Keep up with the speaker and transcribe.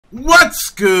What's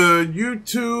good,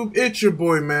 YouTube? It's your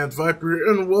boy, Mad Viper,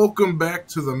 and welcome back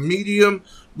to the Medium.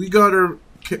 We got our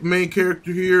main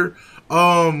character here,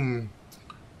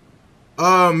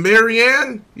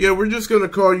 Marianne? Yeah, we're just gonna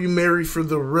call you Mary for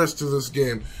the rest of this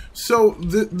game. So,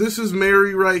 this is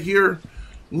Mary right here,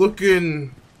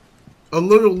 looking a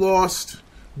little lost,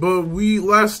 but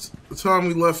last time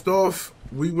we left off,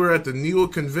 we were at the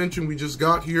Niwa convention. We just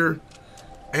got here,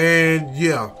 and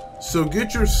yeah, so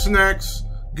get your snacks,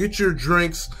 get your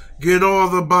drinks, get all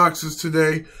the boxes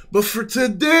today. But for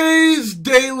today's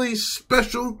daily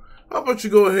special, how about you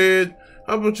go ahead,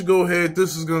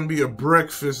 this is going to be a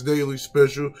breakfast daily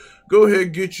special. Go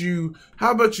ahead,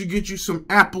 how about you get you some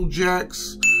Apple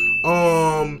Jacks?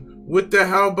 With that,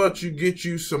 how about you get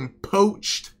you some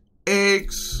poached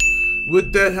eggs?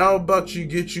 With that, how about you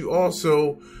get you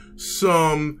also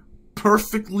some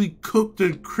perfectly cooked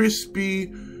and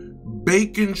crispy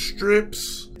bacon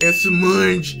strips and some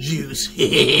orange juice.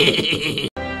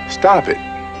 Stop it.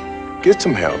 Get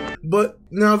some help. But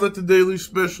now that the daily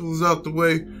special is out the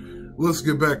way, let's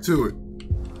get back to it.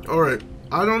 Alright,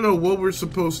 I don't know what we're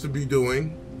supposed to be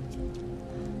doing.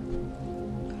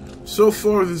 So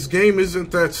far, this game isn't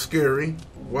that scary.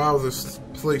 Wow, this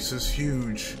place is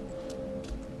huge.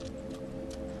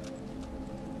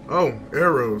 Oh,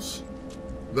 arrows.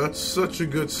 That's such a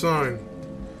good sign.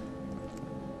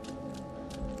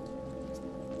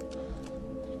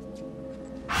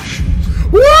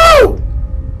 Woo!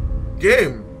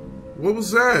 Game. What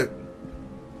was that?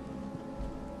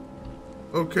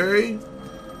 Okay.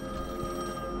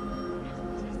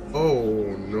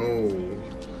 Oh no.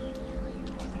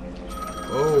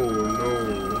 Oh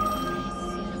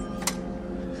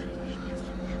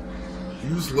no.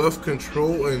 Use left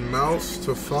control and mouse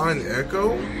to find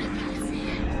Echo?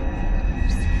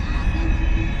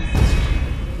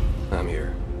 I'm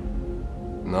here.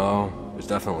 No, there's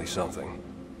definitely something.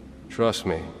 Trust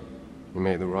me, you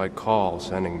made the right call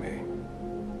sending me.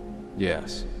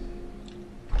 Yes.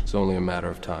 It's only a matter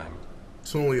of time.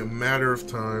 It's only a matter of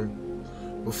time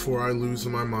before I lose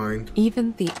my mind.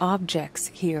 Even the objects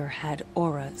here had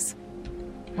auras.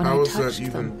 When How I is that touched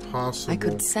even them, possible? I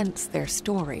could sense their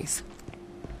stories.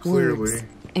 Clearly. Words,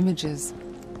 images,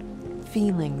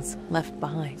 feelings left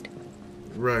behind.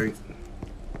 Right.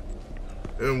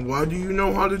 And why do you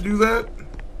know how to do that?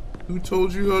 Who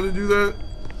told you how to do that?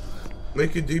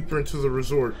 Make it deeper into the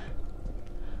resort.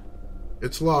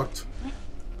 It's locked.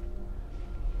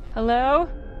 Hello?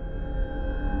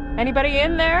 Anybody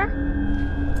in there?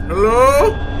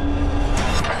 Hello?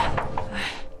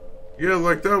 Yeah,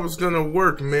 like that was gonna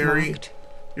work, Mary. Locked.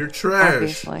 You're trash.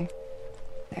 Obviously.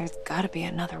 There's gotta be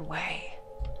another way.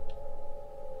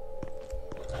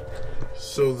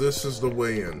 So this is the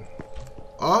way in.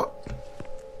 Oh.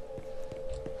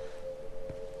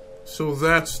 So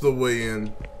that's the way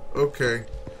in. Okay.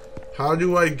 How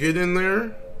do I get in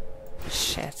there?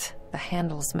 Shit, the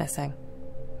handle's missing.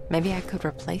 Maybe I could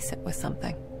replace it with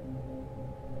something.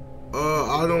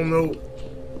 I don't know.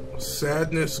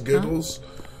 Sadness giggles?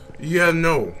 Huh? Yeah,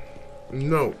 no.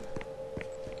 No.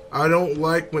 I don't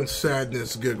like when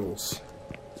sadness giggles.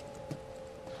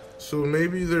 So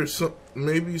maybe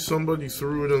maybe somebody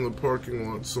threw it in the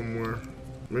parking lot somewhere.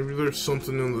 Maybe there's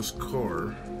something in this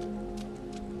car.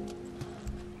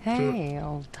 Hey,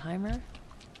 old timer.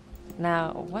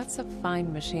 Now, what's a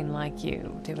fine machine like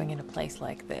you doing in a place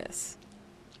like this?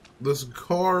 This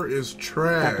car is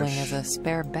trash. Doubling as a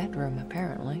spare bedroom,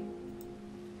 apparently.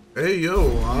 Hey,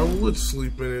 yo, I would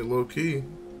sleep in it low-key.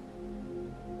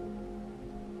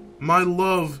 My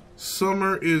love,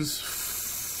 summer is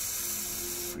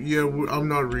yeah, I'm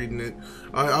not reading it.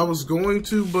 I was going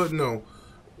to, but no.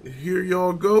 Here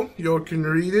y'all go. Y'all can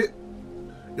read it.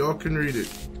 Y'all can read it.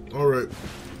 Alright.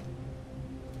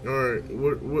 Alright,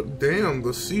 what, damn,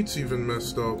 the seat's even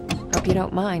messed up. Hope you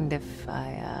don't mind if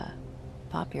I,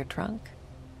 pop your trunk?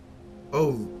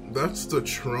 Oh, that's the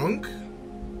trunk?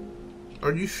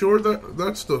 Are you sure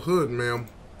that's the hood, ma'am?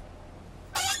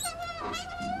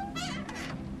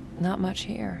 Not much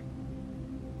here.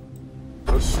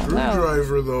 A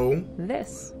screwdriver, though.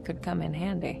 This could come in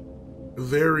handy.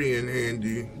 Very in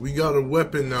handy. We got a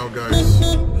weapon now, guys.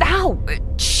 Ow!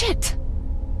 Shit!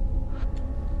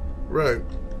 Right.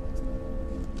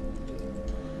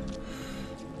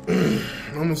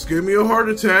 Almost gave me a heart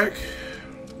attack.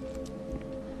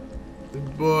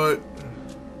 But,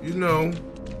 you know.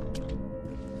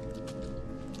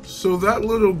 So that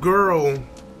little girl,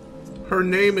 her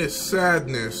name is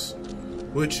Sadness,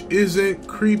 which isn't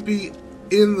creepy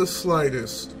in the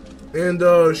slightest. And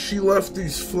she left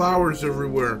these flowers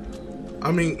everywhere.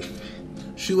 I mean,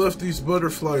 she left these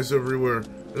butterflies everywhere.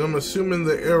 And I'm assuming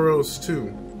the arrows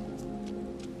too.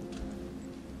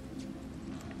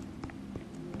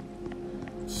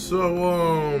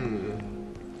 So,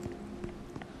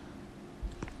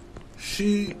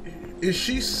 is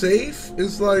she safe?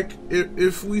 Is like,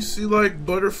 if we see like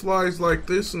butterflies like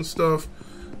this and stuff,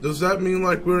 does that mean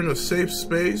like we're in a safe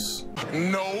space?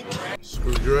 Nope.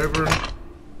 Screwdriver.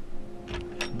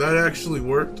 That actually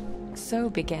worked. So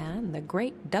began the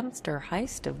great dumpster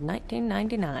heist of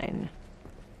 1999.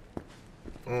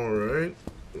 Alright.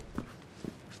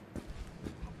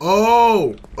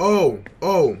 Oh!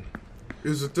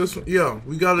 Is it this one? Yeah,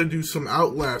 we gotta do some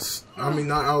Outlast. I mean,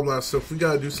 not Outlast stuff. We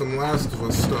gotta do some Last of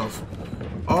Us stuff.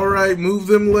 Alright, move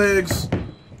them legs.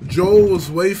 Joel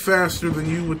was way faster than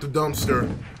you with the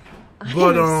dumpster.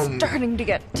 But, I'm starting to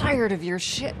get tired of your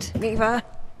shit, Niwa.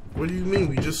 What do you mean?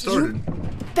 We just started.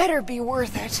 You better be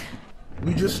worth it.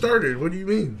 We just started. What do you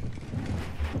mean?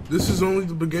 This is only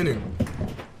the beginning.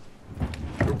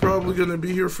 We're probably gonna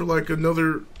be here for like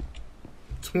another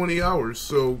 20 hours,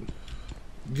 so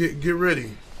get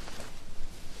ready.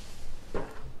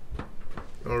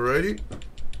 Alrighty.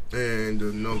 And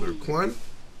another climb.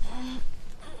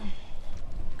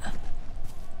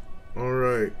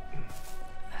 Alright.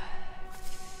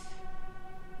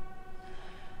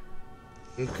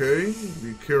 Okay,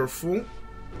 be careful.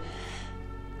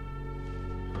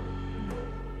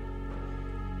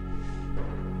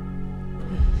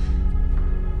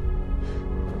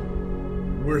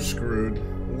 We're screwed.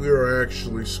 We are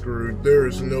actually screwed. There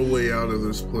is no way out of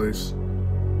this place.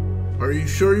 Are you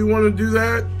sure you want to do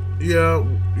that? Yeah.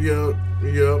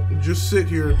 Just sit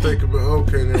here and think about.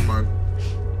 Okay, never mind.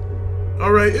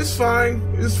 Alright, it's fine.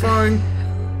 It's fine.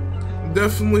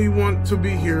 Definitely want to be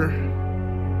here.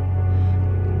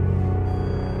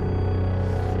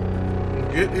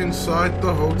 Get inside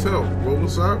the hotel. What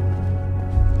was that?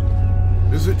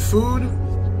 Is it food?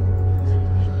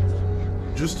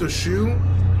 Just a shoe?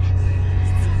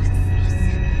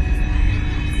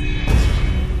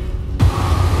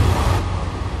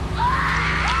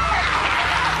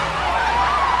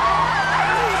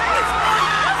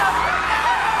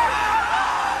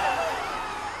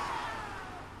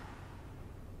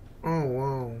 Oh,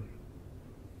 wow.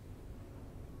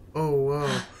 Oh,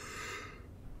 wow.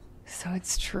 So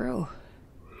it's true.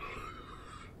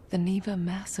 The Niwa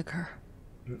massacre.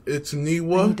 It's I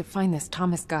Niwa? need to find this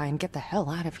Thomas guy and get the hell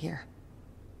out of here.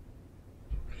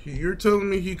 You're telling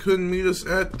me he couldn't meet us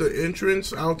at the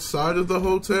entrance outside of the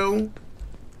hotel?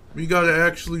 We gotta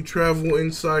actually travel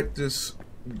inside this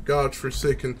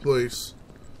godforsaken place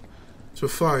to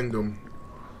find him.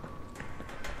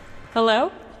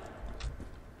 Hello?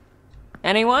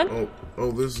 Anyone?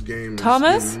 Oh, this game is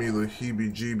Thomas? giving me the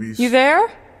heebie-jeebies. You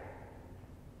there?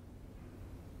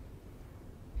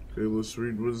 Okay, let's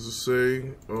read. What does it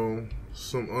say? Oh,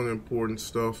 some unimportant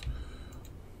stuff.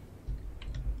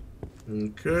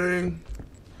 Okay.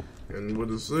 And what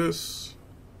is this?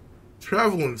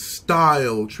 Travel in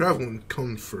style. Travel in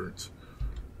comfort.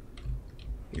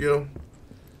 Yeah.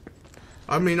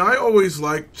 I mean, I always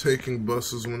liked taking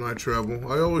buses when I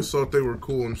travel. I always thought they were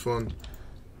cool and fun.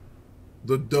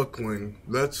 The duckling.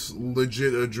 That's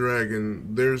legit a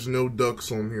dragon. There's no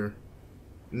ducks on here.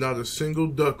 Not a single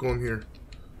duck on here.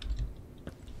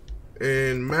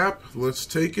 And map, let's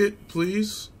take it,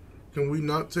 please. Can we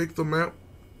not take the map?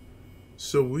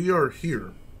 So we are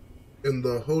here in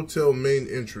the hotel main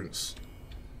entrance.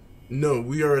 No,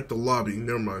 we are at the lobby.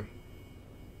 Never mind.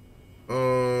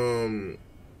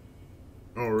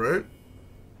 Alright.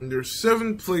 There's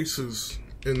 7 places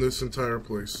in this entire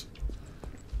place.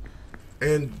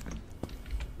 And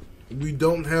we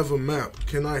don't have a map.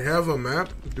 Can I have a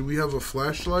map? Do we have a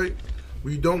flashlight?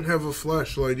 We don't have a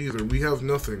flashlight either. We have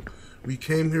nothing. We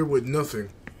came here with nothing.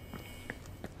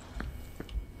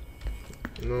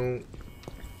 No.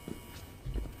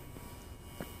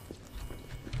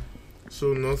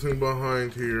 So nothing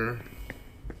behind here.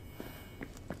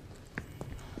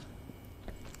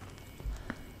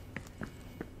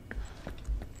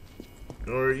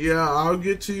 Or yeah, I'll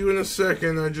get to you in a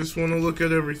second. I just want to look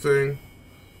at everything.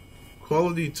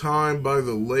 Quality time by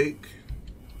the lake.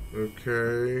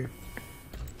 Okay.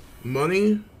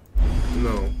 Money?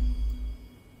 No.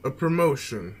 A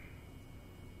promotion.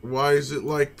 Why is it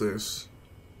like this?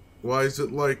 Why is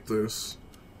it like this?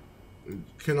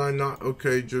 Can I not?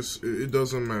 Okay, just, it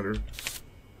doesn't matter.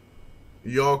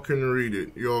 Y'all can read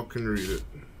it. Y'all can read it.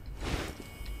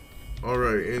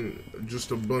 Alright, and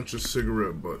just a bunch of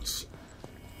cigarette butts.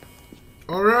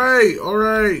 Alright,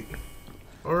 alright.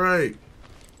 Alright.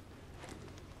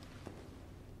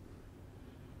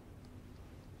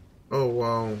 Oh,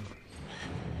 wow.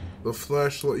 The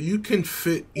flashlight. You can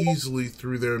fit easily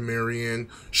through there, Marianne.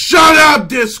 Shut up,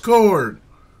 Discord!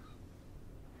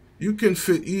 You can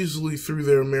fit easily through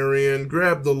there, Marianne.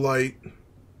 Grab the light.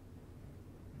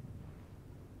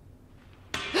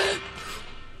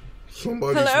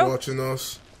 Somebody's watching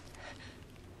us.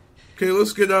 Okay,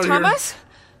 let's get out of here. Thomas?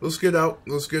 Let's get out.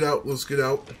 Let's get out. Let's get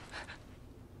out.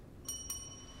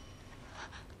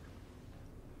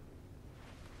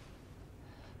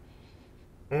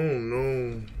 Oh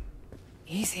no.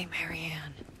 Easy,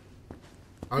 Marianne.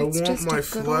 I It's want just my a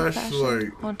good old-fashioned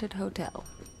flashlight. haunted hotel.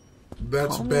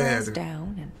 That's Calm your ass bad.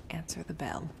 down and answer the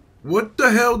bell. What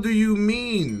the hell do you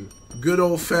mean? Good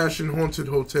old-fashioned haunted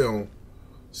hotel.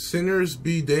 Sinners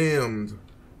be damned.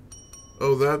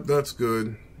 Oh, that's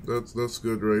good. That's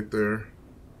good right there.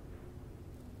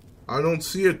 I don't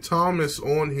see a Thomas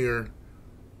on here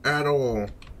at all.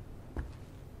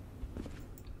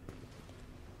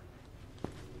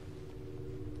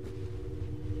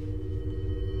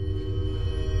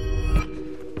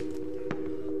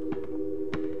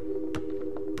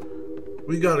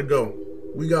 We gotta go.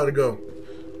 We gotta go.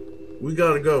 We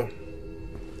gotta go.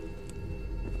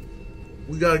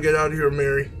 We gotta get out of here,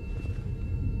 Mary.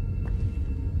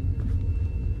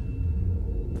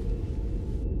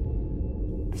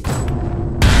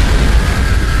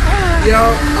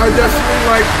 Yeah, I definitely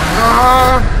like,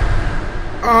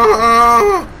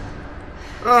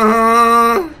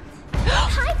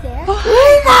 Hi there.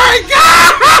 Oh my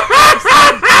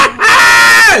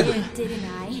God! Didn't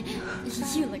I?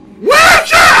 You look.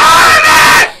 Where's your heart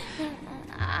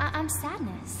at? I'm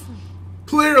Sadness.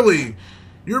 Clearly,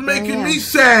 you're making me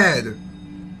sad.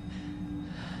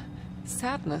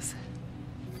 Sadness.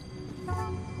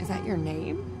 Is that your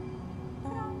name?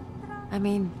 I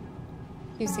mean,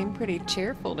 you seem pretty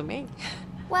cheerful to me.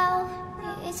 Well,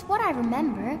 it's what I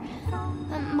remember.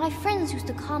 My friends used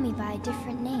to call me by a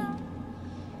different name.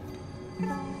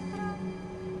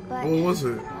 But What was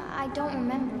it? I don't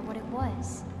remember what it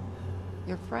was.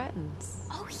 Your friends.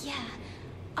 Oh yeah,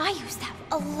 I used to have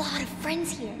a lot of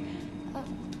friends here. But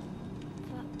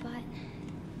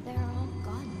they're all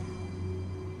gone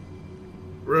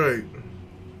Right.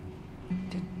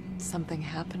 Did something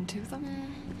happen to them?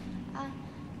 now.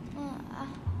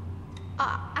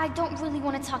 I don't really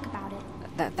want to talk about it.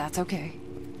 That's okay.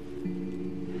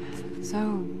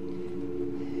 So,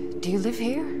 do you live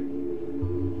here?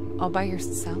 All by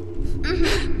yourself?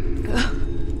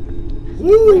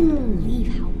 Woo!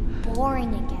 Believe how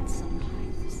boring it gets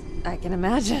sometimes. I can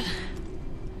imagine.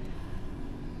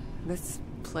 This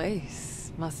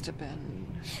place must have been...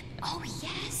 Oh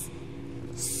yes,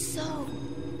 so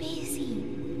busy.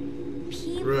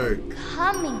 People Right.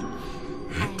 coming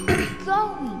and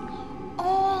going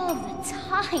all the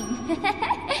time.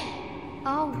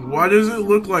 Oh. Why does it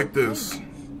look like this?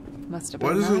 Must have been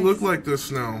Why does nice. it look like this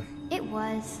now? It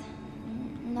was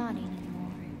not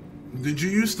anymore. Did you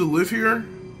used to live here?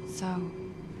 So...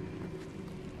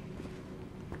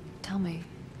 Tell me,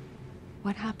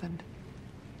 what happened?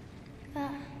 I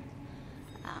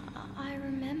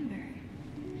remember.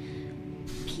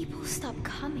 People stopped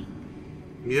coming.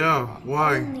 Yeah,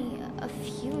 why? Only a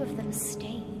few of them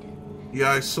stayed.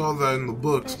 Yeah, I saw that in the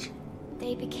books. But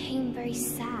they became very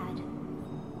sad.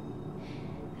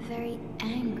 Very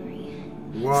angry.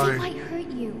 Why? They might hurt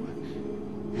you.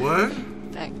 What?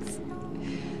 Thanks.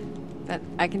 But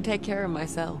I can take care of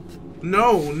myself.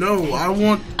 No, I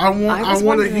want was to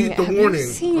wondering, heed the have you warning.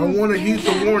 seen I want to Mary? heed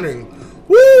the warning.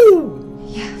 Woo!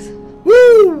 Yes.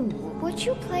 Woo! Would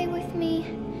you play with me?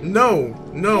 No,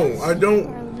 I For don't.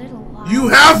 a little while. You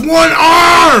have one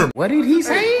arm! What did he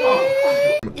say?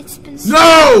 It's been so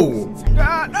No! long since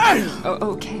I Oh,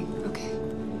 okay.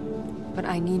 But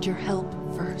I need your help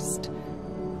first.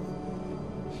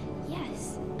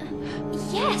 Yes.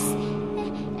 Yes.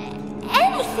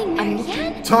 Anything,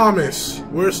 Marianne. Thomas.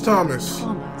 Where's Thomas?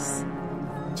 Thomas.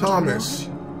 Thomas.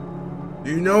 Do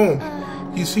you know him?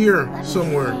 He's here Let me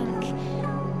somewhere. think.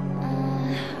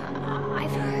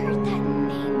 I've heard that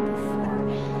name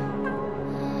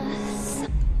before.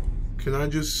 Can I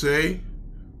just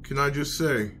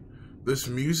say, this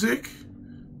music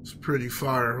is pretty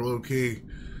fire, low key.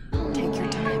 Take your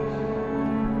time.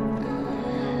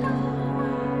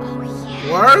 Oh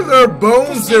yeah. Why are there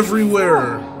bones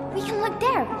everywhere? We can look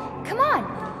there. Come on.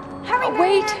 Hurry,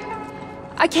 Wait!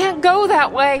 Marianne. I can't go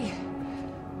that way!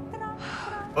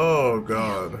 Oh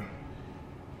god.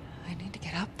 I need to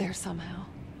get up there somehow.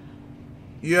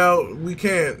 Yeah, we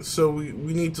can't, so we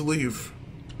need to leave.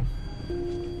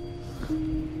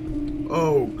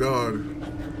 Oh god.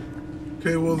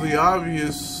 Okay, well the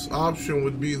obvious option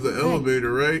would be the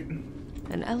elevator, right?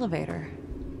 An elevator.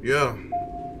 Yeah,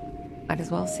 Might as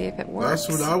well see if it works.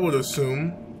 that's what I would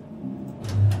assume.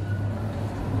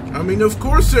 I mean, of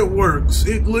course it works.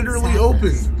 It literally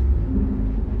Sadness. opened.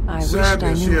 I wished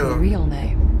Sadness, I knew yeah. her real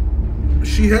name.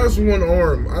 She has one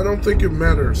arm. I don't think it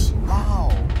matters.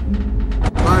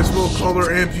 Might as well call her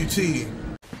amputee.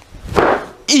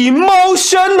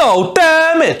 Emotional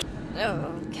damage.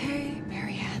 Okay,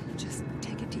 Marianne, just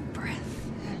take a deep breath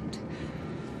and...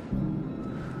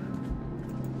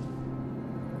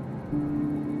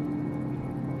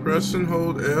 Press and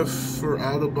hold F for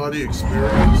out-of-body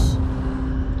experience.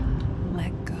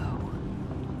 let go.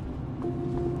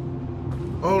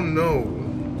 Oh no.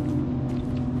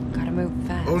 Gotta move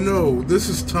fast. Oh no, this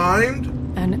is timed?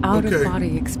 An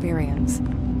out-of-body experience.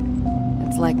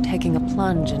 It's like taking a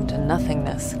plunge into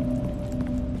nothingness.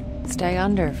 Stay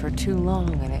under for too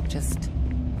long and it just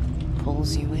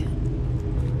pulls you in.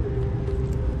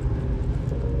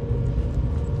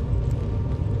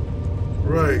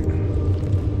 Right.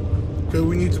 Okay,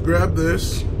 we need to grab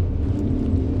this.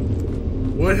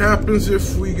 What happens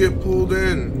if we get pulled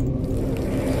in?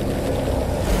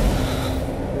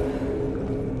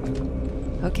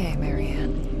 Okay,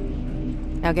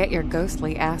 Marianne. Now get your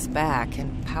ghostly ass back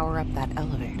and power up that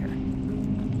elevator.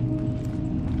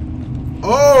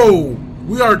 Oh!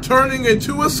 We are turning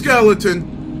into a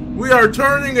skeleton. We are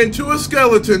turning into a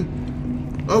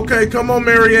skeleton. Okay, come on,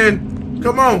 Marianne.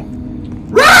 Come on.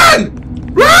 Run!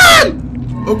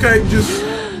 Run! Okay, just...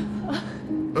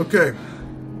 Okay.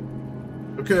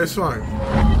 Okay, that's fine.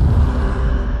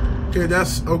 Okay,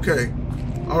 that's... Okay.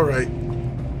 Alright.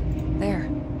 There.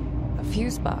 A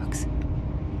fuse box.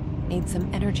 Need some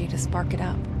energy to spark it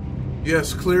up.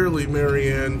 Yes, clearly,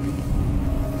 Marianne.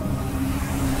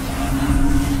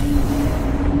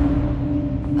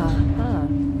 Uh-huh.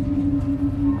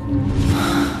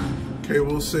 Okay,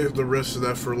 we'll save the rest of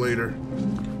that for later.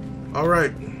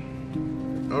 Alright.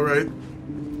 Alright.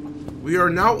 We are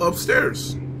now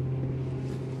upstairs.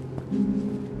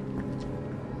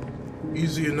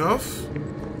 Easy enough.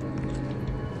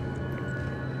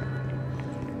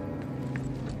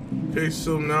 Okay,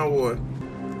 so now what?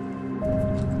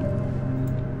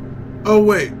 Oh,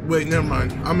 wait, never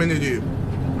mind. I'm an idiot.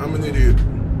 I'm an idiot.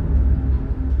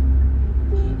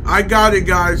 I got it,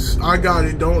 guys. I got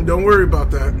it. Don't worry about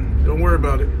that. Don't worry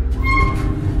about it.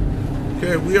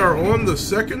 Okay, we are on the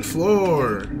second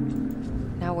floor.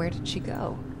 Now where did she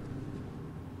go?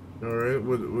 Alright,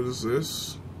 what is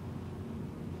this?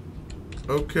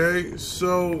 Okay,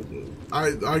 so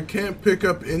I can't pick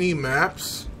up any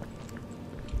maps.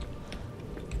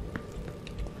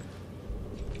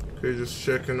 Okay, just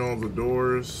checking all the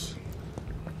doors.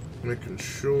 Making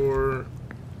sure.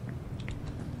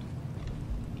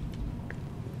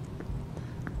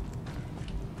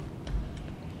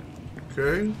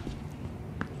 Okay.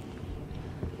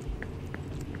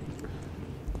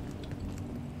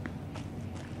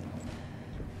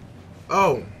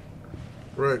 Oh.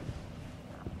 Right.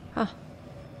 Huh.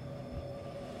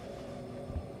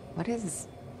 What is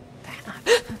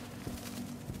that?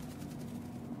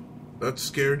 That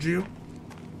scared you?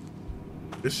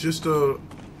 It's just a...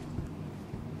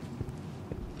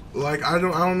 Like, I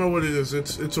don't know what it is.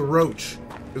 It's a roach.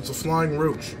 It's a flying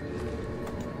roach.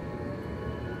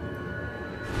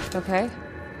 Okay.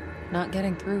 Not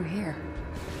getting through here.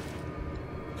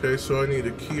 Okay, so I need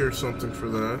a key or something for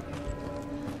that.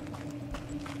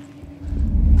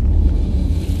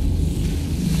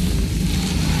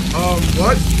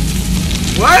 What?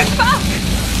 What? Fuck!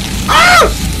 Ah!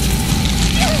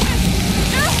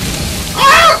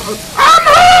 Ah! I'm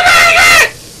holding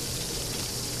it!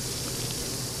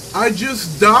 I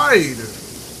just died.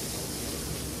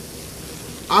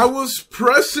 I was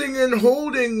pressing and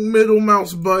holding middle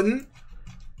mouse button.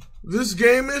 This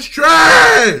game is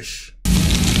trash!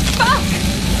 Fuck!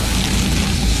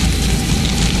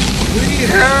 We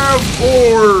have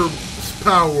orb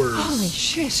powers. Holy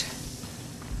shit.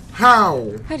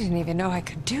 How? I didn't even know I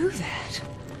could do that.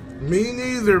 Me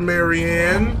neither,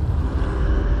 Marianne.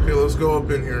 Okay, let's go up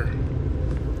in here.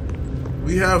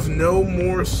 We have no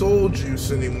more soul juice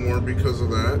anymore because of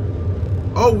that.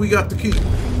 Oh, we got the key.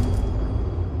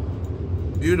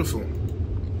 Beautiful.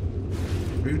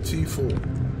 Beautiful.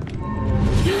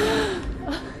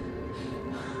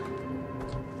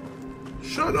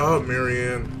 Shut up,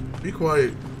 Marianne. Be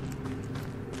quiet.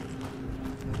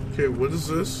 Okay, what is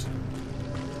this?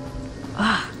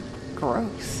 Ah,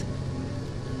 gross.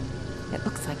 It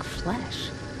looks like flesh.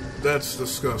 That's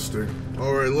disgusting.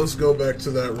 Alright, let's go back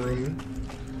to that room.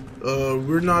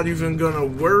 We're not even gonna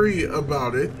worry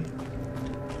about it.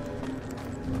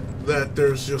 That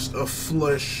there's just a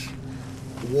flesh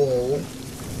wall.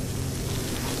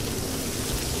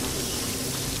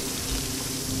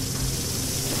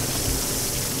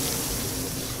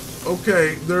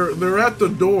 Okay, they're at the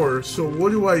door, so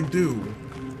what do I do?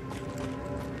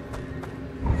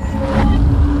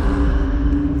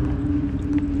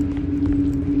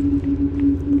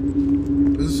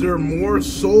 there more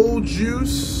soul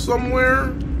juice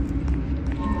somewhere?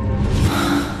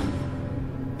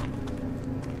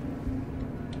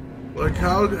 Like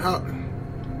how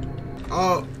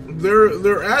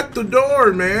they're at the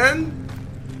door, man.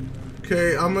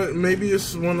 Okay, maybe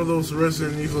it's one of those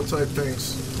Resident Evil type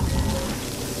things.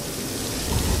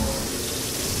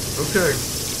 Okay.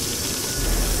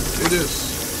 It is.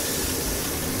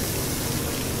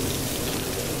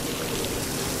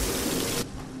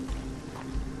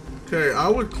 Okay, I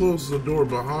would close the door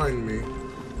behind me.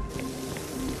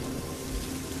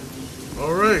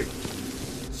 Alright.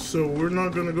 So we're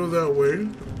not gonna go that way.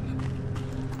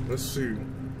 Let's see.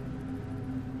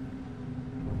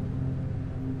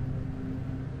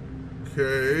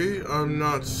 Okay, I'm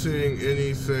not seeing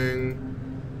anything.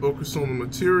 Focus on the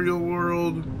material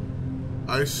world.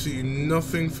 I see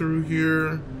nothing through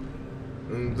here.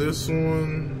 And this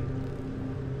one.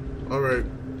 Alright.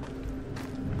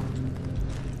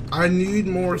 I need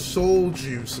more soul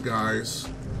juice, guys.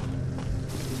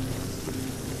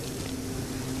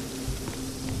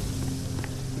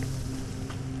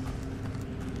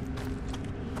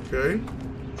 Okay.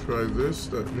 Try this.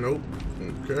 Nope.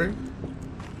 Okay.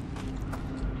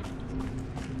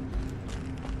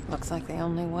 Looks like the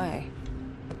only way.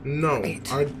 No. Wait.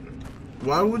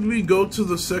 Why would we go to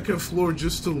the second floor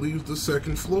just to leave the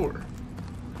second floor?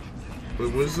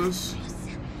 Wait, what is this?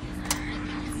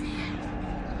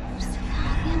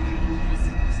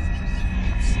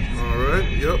 Alright,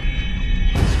 yep.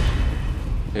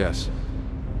 Yes.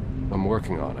 I'm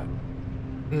working on it.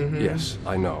 Mm-hmm. Yes,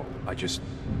 I know. I just...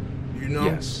 You know?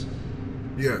 Yes.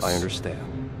 Yes. I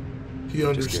understand. He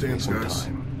understands, just give me guys.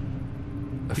 some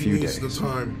time. A He few needs days. the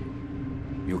time.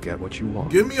 You'll get what you want.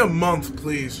 Give me a month,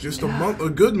 please. Just a month. A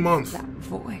good month. That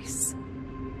voice.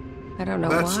 I don't know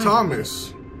That's why. Thomas.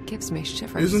 It gives me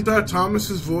shivers. Isn't that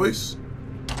Thomas's voice?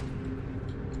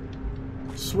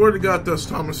 Swear to God, that's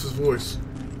Thomas's voice.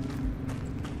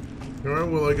 Alright,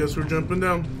 well, I guess we're jumping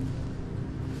down.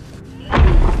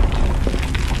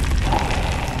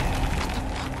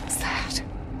 What's that?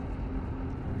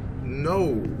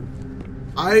 No.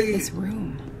 This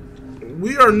room.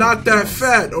 We are not that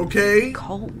fat, okay?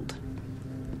 Cold.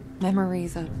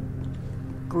 Memories of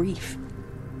grief.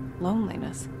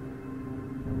 Loneliness.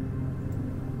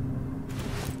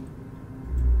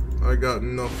 I got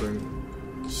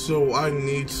nothing. So I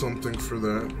need something for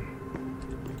that.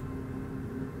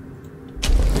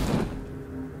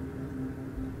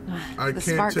 I The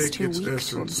can't spark's take too its weak to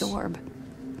essence. absorb.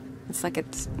 It's like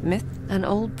it's an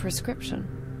old prescription.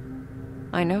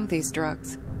 I know these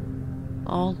drugs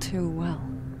all too well.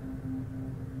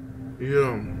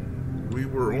 Yeah, we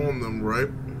were on them, right?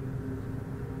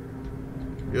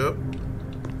 Yep.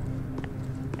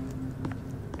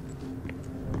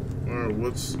 Alright,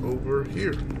 what's over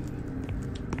here?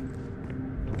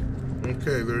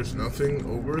 Okay, there's nothing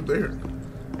over there.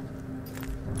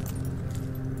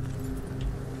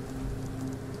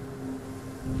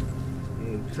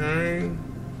 Okay.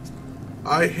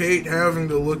 I hate having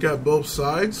to look at both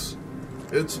sides.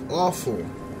 It's awful.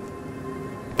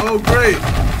 Oh, great.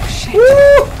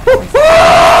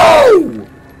 Woo!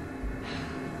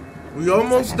 We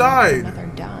almost died.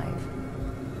 Another dive.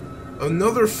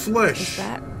 Another Is flesh.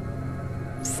 that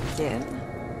skin?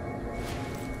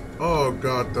 Oh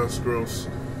God, that's gross.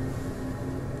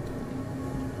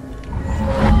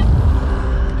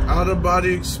 Out of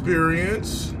body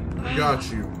experience.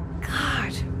 Got you.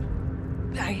 God,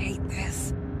 I hate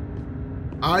this.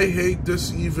 I hate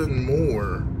this even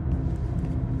more.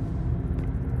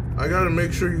 I gotta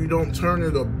make sure you don't turn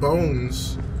into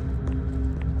bones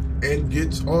and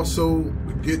get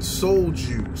soul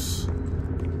juice.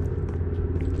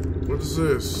 What is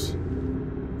this?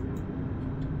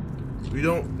 We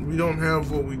don't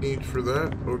have what we need for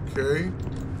that. Okay.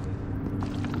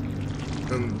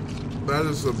 And that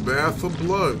is a bath of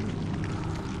blood.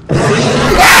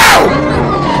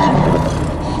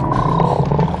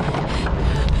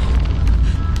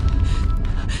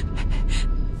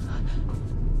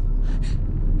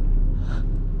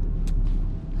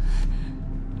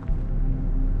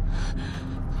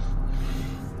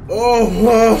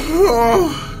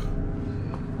 Oh,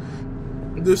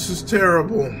 this is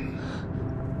terrible.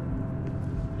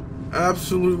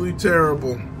 Absolutely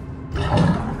terrible.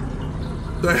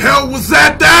 The hell was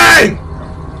that thing?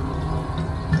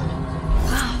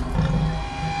 Wow.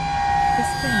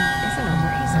 This thing isn't a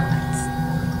razor. It's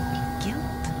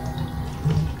guilt.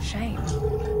 Shame.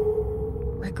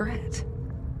 Regret.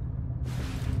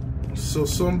 So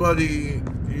somebody,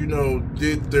 you know,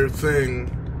 did their thing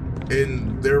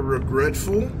and they're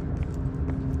regretful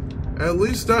At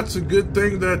least that's a good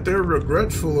thing that they're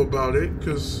regretful about it,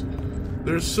 because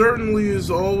there certainly is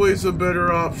always a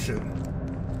better option.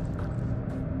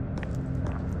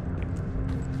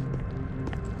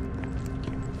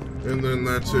 And then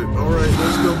that's it. Alright,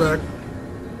 let's go back.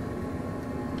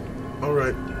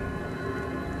 Alright.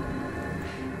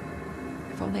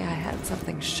 If only I had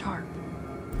something sharp.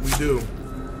 We do.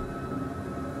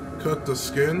 Cut the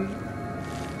skin.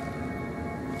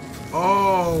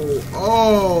 Oh,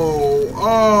 oh,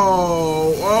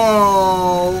 oh,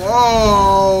 oh,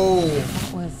 oh.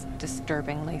 That was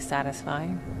disturbingly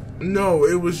satisfying. No,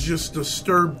 it was just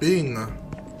disturbing.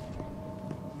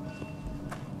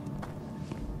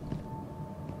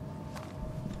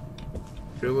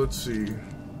 Okay, let's see.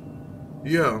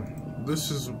 Yeah,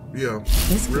 this is, yeah.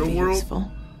 This could real be world.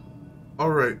 useful.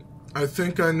 Alright, I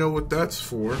think I know what that's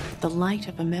for. The light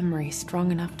of a memory strong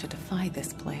enough to defy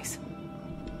this place.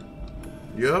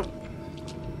 Yep.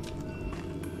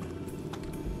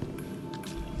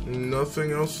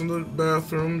 Nothing else in the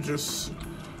bathroom, just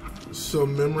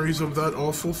some memories of that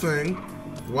awful thing.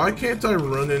 Why can't I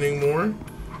run anymore?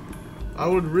 I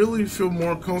would really feel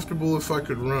more comfortable if I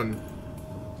could run.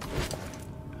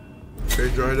 Okay,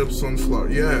 dried up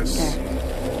sunflower. Yes.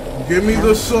 Give me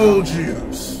the soul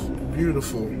juice.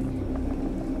 Beautiful.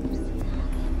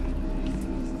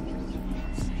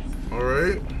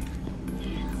 Alright.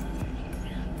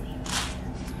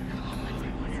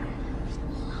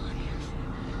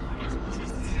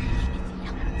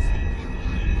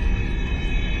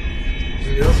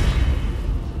 Yep.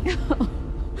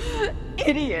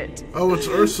 Idiot. Oh, it's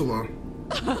Ursula.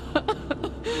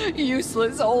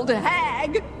 Useless old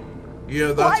hag.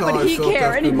 Yeah, that's Why how would I he felt care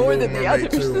after any the more Little than the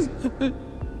Mermaid, others? too.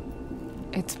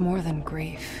 It's more than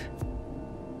grief.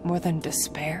 More than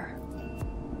despair.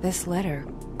 This letter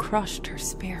crushed her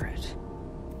spirit.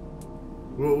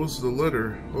 What was the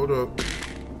letter? Hold up.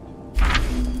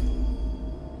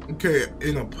 Okay,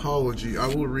 an apology. I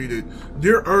will read it.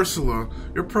 Dear Ursula,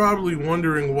 you're probably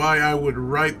wondering why I would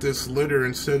write this letter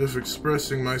instead of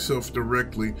expressing myself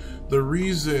directly. The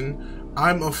reason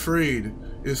I'm afraid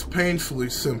is painfully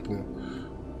simple.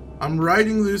 I'm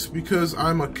writing this because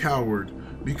I'm a coward.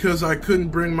 Because I couldn't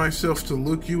bring myself to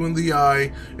look you in the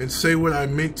eye and say what I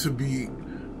meant to be.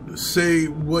 Say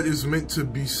what is meant to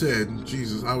be said.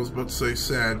 Jesus, I was about to say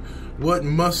sad. What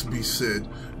must be said.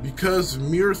 Because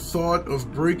mere thought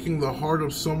of breaking the heart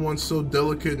of someone so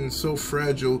delicate and so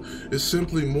fragile is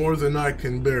simply more than I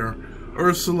can bear.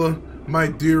 Ursula, my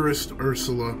dearest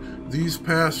Ursula, these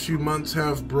past few months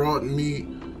have brought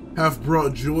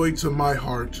joy to my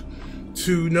heart.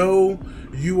 To know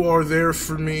you are there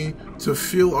for me, to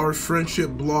feel our friendship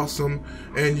blossom,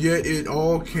 and yet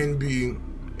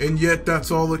that's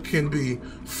all it can be.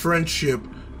 Friendship,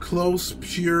 close,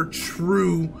 pure,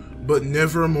 true, but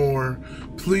never more.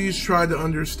 Please try to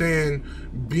understand,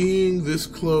 being this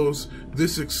close,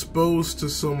 this exposed to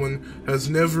someone has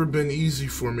never been easy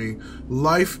for me.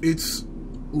 Life and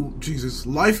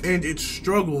its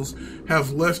struggles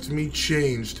have left me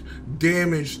changed,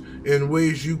 damaged in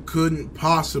ways you couldn't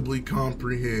possibly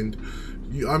comprehend.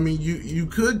 You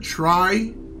could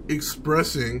try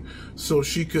expressing so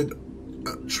she could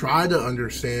try to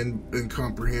understand and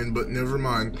comprehend, but never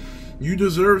mind. You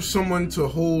deserve someone to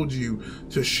hold you,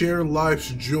 to share life's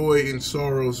joy and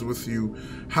sorrows with you.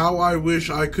 How I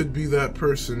wish I could be that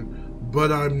person,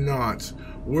 but I'm not.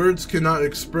 Words cannot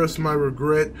express my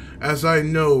regret, as I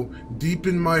know, deep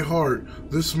in my heart,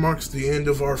 this marks the end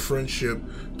of our friendship.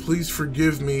 Please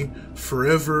forgive me.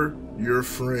 Forever, your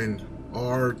friend,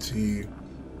 R.T.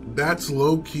 That's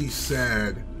low-key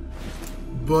sad.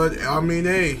 But, I mean,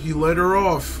 hey, he let her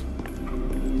off.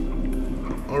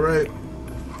 Alright.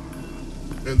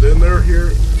 And then they're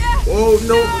here. Oh,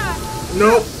 no.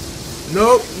 Nope.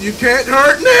 Nope. You can't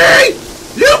hurt me!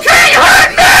 You can't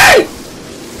hurt me!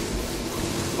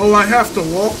 Oh, I have to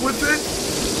walk with it?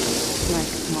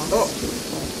 Oh.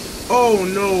 Oh,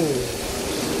 no.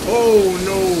 Oh,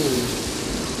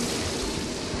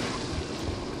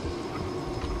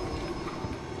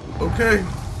 no. Okay.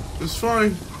 It's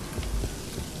fine.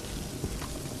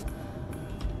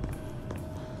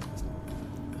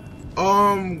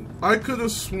 I could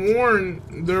have sworn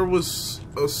there was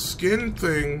a skin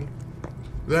thing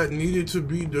that needed to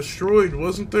be destroyed,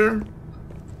 wasn't there?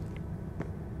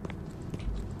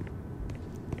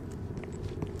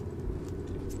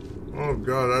 Oh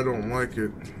god, I don't like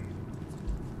it.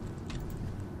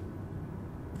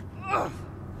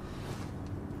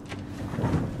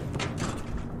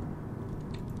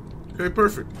 Okay,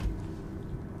 perfect.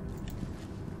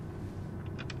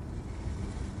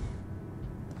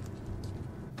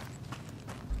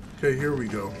 Okay, here we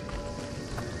go.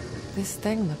 This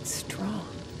thing looks strong.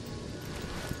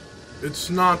 It's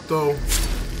not, though.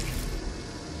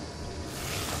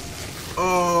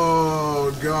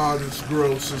 Oh, God, it's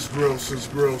gross. It's gross. It's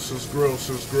gross. It's gross.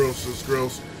 It's gross. It's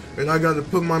gross. And I got to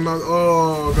put my mouth...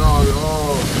 Oh, God.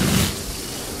 Oh.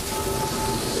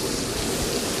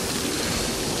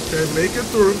 Okay, make it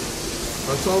through.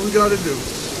 That's all we got to do.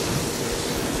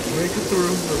 Make it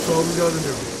through. That's all we got to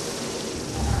do.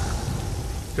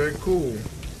 Okay, cool.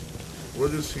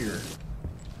 What is here?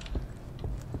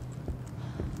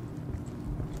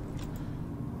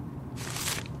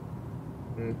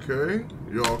 Okay,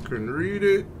 y'all can read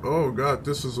it. Oh God,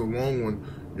 this is a long one.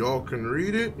 Y'all can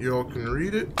read it. Y'all can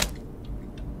read it.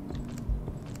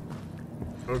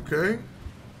 Okay.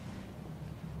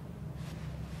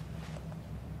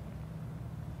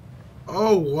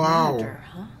 Oh wow. Commander,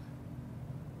 huh?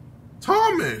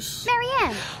 Thomas.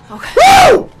 Marianne!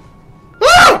 Woo!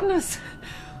 Ah! Goodness.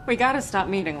 We gotta stop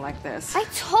meeting like this. I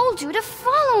told you to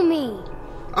follow me!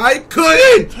 I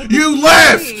couldn't! You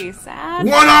left! Sad.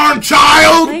 One-armed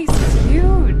child! This place is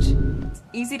huge. It's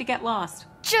easy to get lost.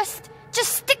 Just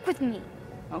stick with me.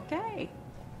 Okay.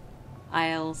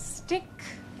 I'll stick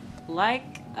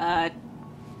like a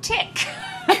tick.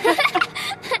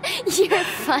 You're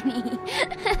funny.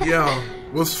 Yeah.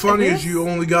 What's funny is you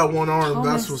only got one arm. Thomas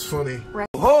That's what's funny.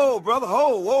 Ho, brother,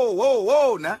 ho, whoa, whoa,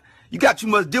 whoa, now. You got too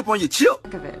much dip on your chip.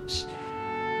 Rekovich.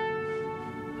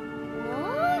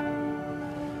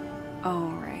 What? All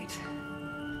right.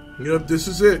 Yep, this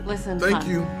is it. Listen, Thank hon.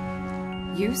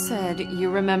 you. You said you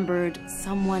remembered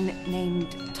someone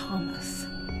named Thomas.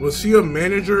 Was he a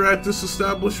manager at this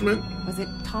establishment? Was it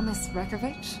Thomas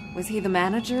Rekovich? Was he the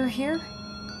manager here?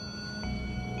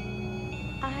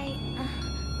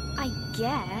 I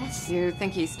guess. You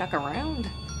think he stuck around?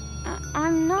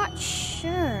 I'm not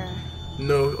sure.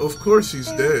 No, of course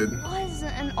he's There dead. was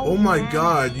an Oh old my man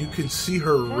God, you can see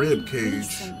her very rib cage.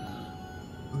 recently,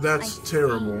 That's I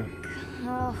terrible. think.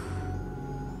 Oh,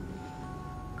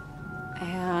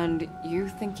 And you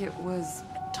think it was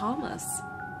Thomas?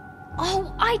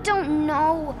 oh, I don't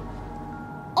know.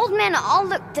 Old men all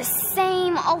look the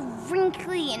same, all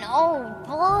wrinkly and old.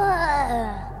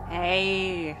 Blah.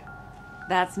 Hey,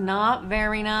 that's not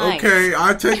very nice. Okay,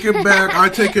 I take it back. I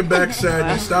take it back,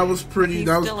 Sadness. That was pretty. He's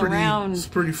That was still pretty. around. It's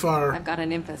pretty fire. I've got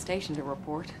an infestation to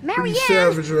report. Pretty Marianne!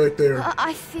 savage right there.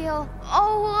 I feel...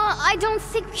 I don't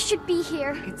think we should be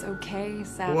here. It's okay,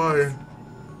 Sadness. Why?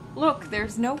 Look,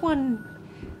 there's no one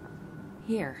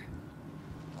here.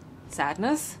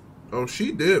 Sadness? Oh,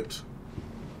 she dipped.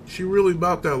 She really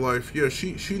about that life. Yeah,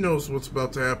 she knows what's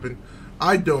about to happen.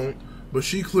 I don't, but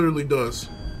she clearly does.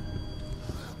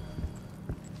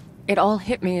 It all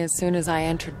hit me as soon as I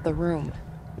entered the room.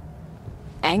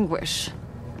 Anguish.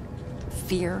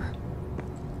 Fear.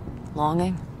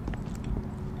 Longing.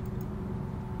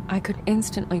 I could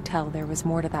instantly tell there was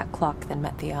more to that clock than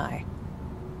met the eye.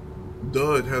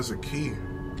 Dud has a key.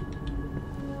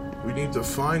 We need to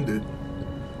find it.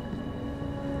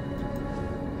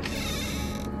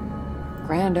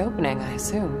 Grand opening, I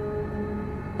assume.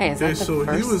 Hey, is Okay, that the so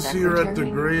first he was here at the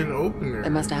secretary? grand opening. They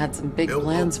must have had some big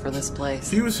plans for this place.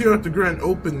 He was here at the grand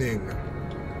opening.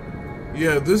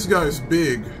 Yeah, this guy's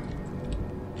big.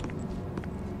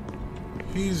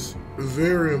 He's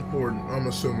very important, I'm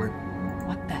assuming.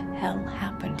 What the hell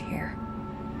happened here?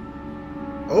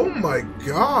 Oh my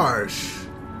gosh.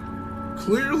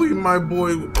 Clearly my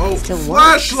boy... Oh, Still works.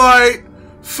 flashlight!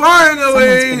 Someone's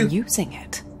been Finally! using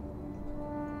it.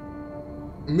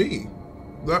 Me.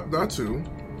 That's who.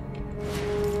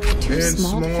 Too And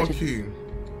small small to fit key.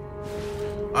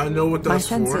 I know what My that's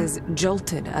for. senses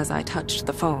jolted as I touched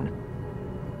the phone.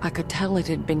 I could tell it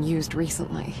had been used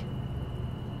recently.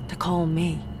 To call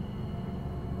me.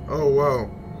 Oh wow.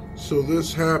 So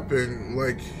this happened,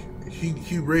 like,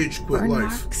 he rage quit Burn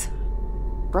life. marks?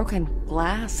 Broken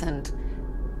glass and...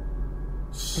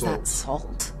 Is that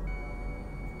Salt. salt?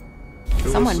 Okay,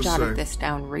 what's Someone to jotted say? this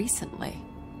down recently.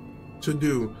 To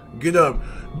do. Get up.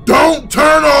 Don't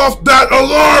turn off that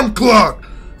alarm clock!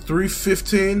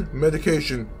 3:15,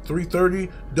 medication. 3:30,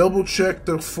 double check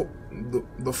the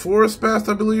forest path,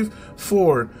 I believe.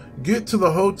 4, get to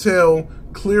the hotel,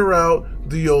 clear out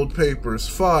the old papers.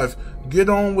 5, get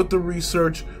on with the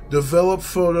research, develop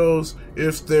photos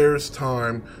if there's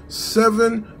time.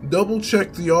 7, double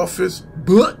check the office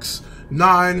books.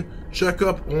 9, check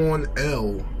up on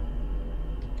L.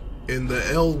 And the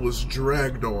L was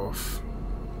dragged off.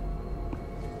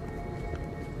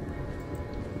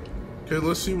 Okay,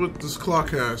 let's see what this clock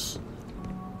has.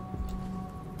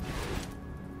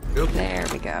 Yep. There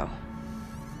we go.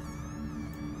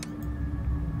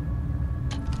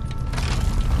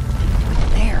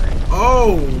 There.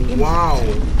 Oh, You Wow.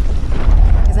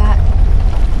 Is that...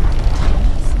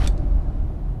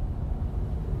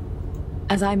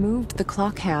 As I moved the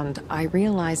clock hand, I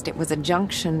realized it was a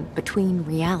junction between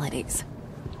realities.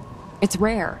 It's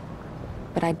rare,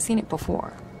 but I'd seen it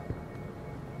before.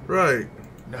 Right.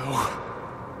 No.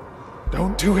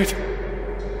 Don't do it.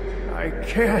 I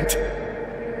can't.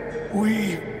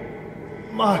 We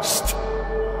must.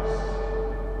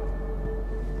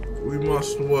 We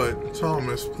must what?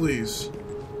 Thomas, please.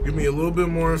 Give me a little bit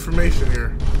more information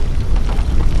here.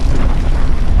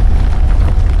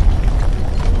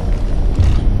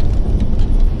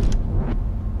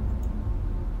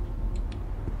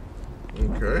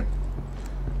 Okay.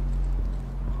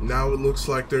 Now it looks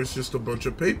like there's just a bunch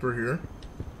of paper here.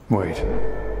 Wait.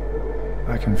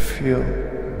 I can feel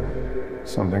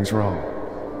something's wrong.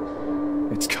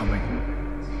 It's coming.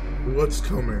 What's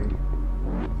coming?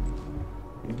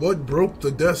 What broke the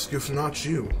desk if not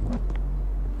you?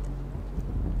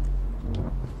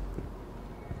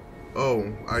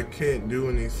 Oh, I can't do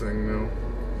anything now.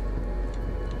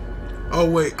 Oh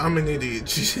wait, I'm an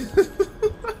idiot.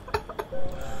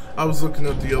 I was looking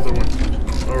at the other one.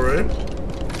 Alright.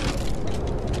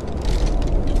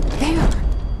 There!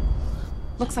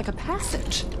 Looks like a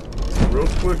passage. Real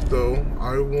quick though,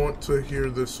 I want to hear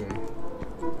this one.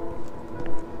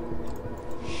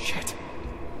 Shit.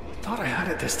 Thought I had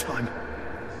it this time.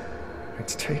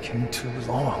 It's taking too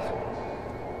long.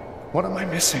 What am I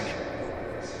missing?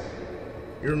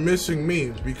 You're missing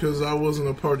me because I wasn't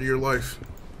a part of your life.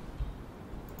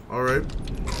 Alright.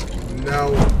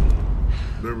 Now,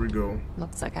 there we go.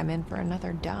 Looks like I'm in for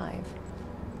another dive.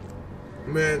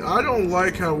 Man, I don't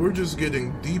like how we're just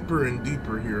getting deeper and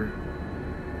deeper here.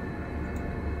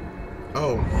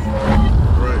 Oh.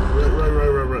 Right.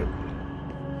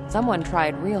 Someone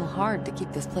tried real hard to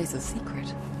keep this place a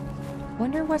secret.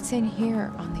 Wonder what's in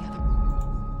here on the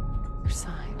other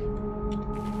side.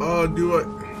 Do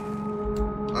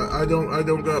I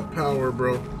don't got power,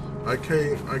 bro. I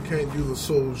can't do the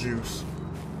soul juice.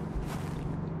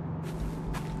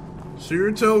 So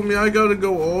you're telling me I gotta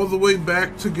go all the way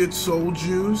back to get soul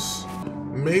juice?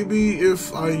 Maybe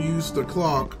if I use the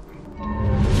clock,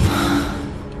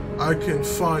 I can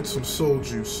find some soul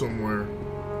juice somewhere.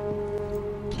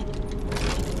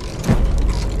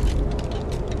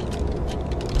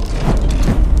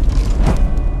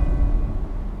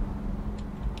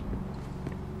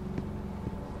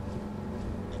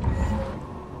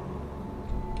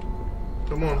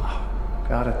 Come on.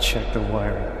 Gotta check the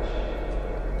wiring.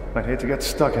 I'd hate to get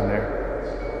stuck in there.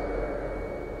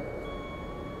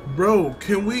 Bro,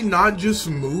 can we not just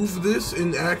move this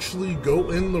and actually go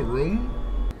in the room?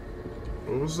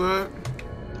 What was that?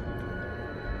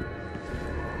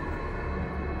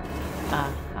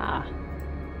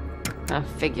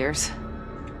 Figures.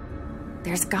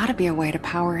 There's gotta be a way to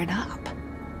power it up.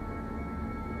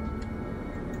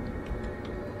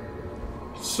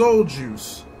 Soul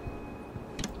juice.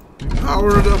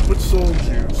 Power it up with soul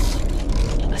juice.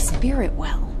 A spirit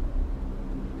well.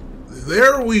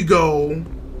 There we go.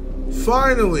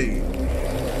 Finally.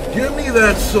 Give me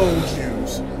that soul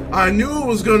juice. I knew it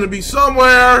was going to be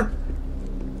somewhere.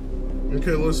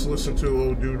 Okay, let's listen to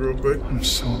old dude real quick. I'm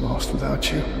so lost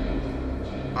without you.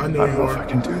 I know I don't you know if are. I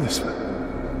can do this, but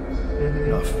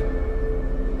enough.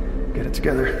 Get it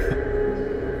together.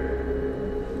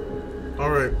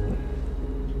 Alright.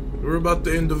 We're about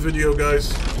to end the video,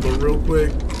 guys. But real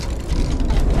quick,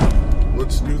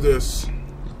 let's do this.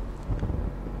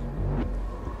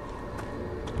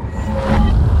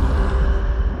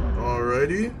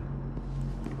 Alrighty.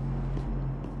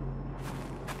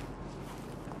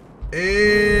 And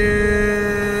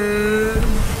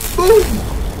boom!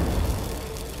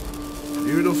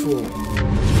 Beautiful.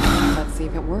 Let's see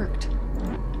if it worked.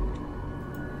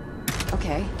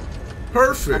 Okay.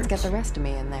 Perfect. Let's get the rest of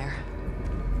me in there.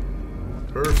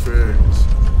 Perfect.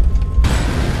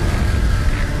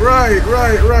 Right.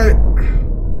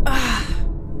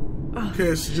 Okay,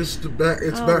 it's just back.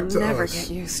 It's back to I'll never us. get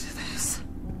used to this.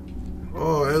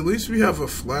 Oh, at least we have a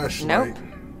flashlight. Nope.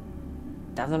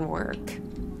 Doesn't work.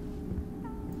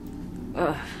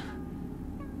 Ugh.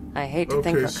 I hate to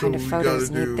think Okay, what so kind of we photos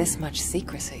gotta do- need this much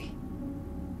secrecy.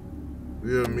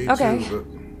 Yeah, me Okay. too.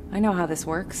 I know how this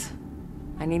works.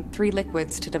 I need 3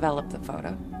 liquids to develop the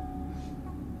photo.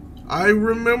 I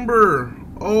remember.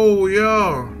 Oh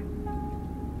yeah.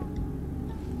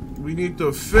 We need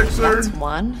the fixer. That's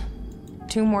 1.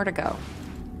 2 more to go.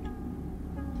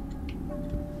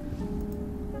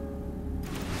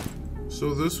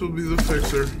 So this will be the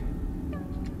fixer.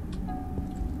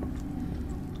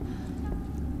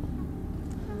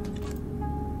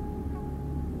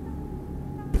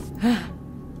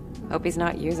 Hope he's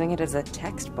not using it as a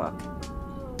textbook.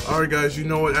 Alright guys, you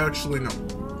know what? Actually, no.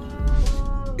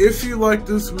 If you like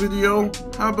this video,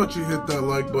 how about you hit that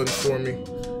like button for me?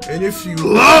 And if you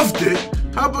loved it,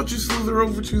 how about you slither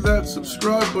over to that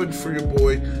subscribe button for your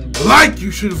boy, like you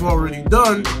should have already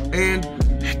done, and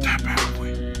hit that bell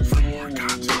button for more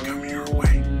content coming your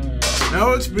way.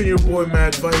 Now it's been your boy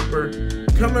Mad Viper,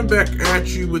 coming back at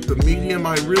you with the medium.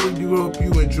 I really do hope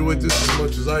you enjoyed this as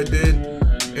much as I did,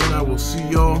 and I will see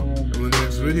y'all in the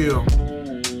next video.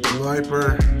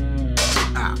 Viper.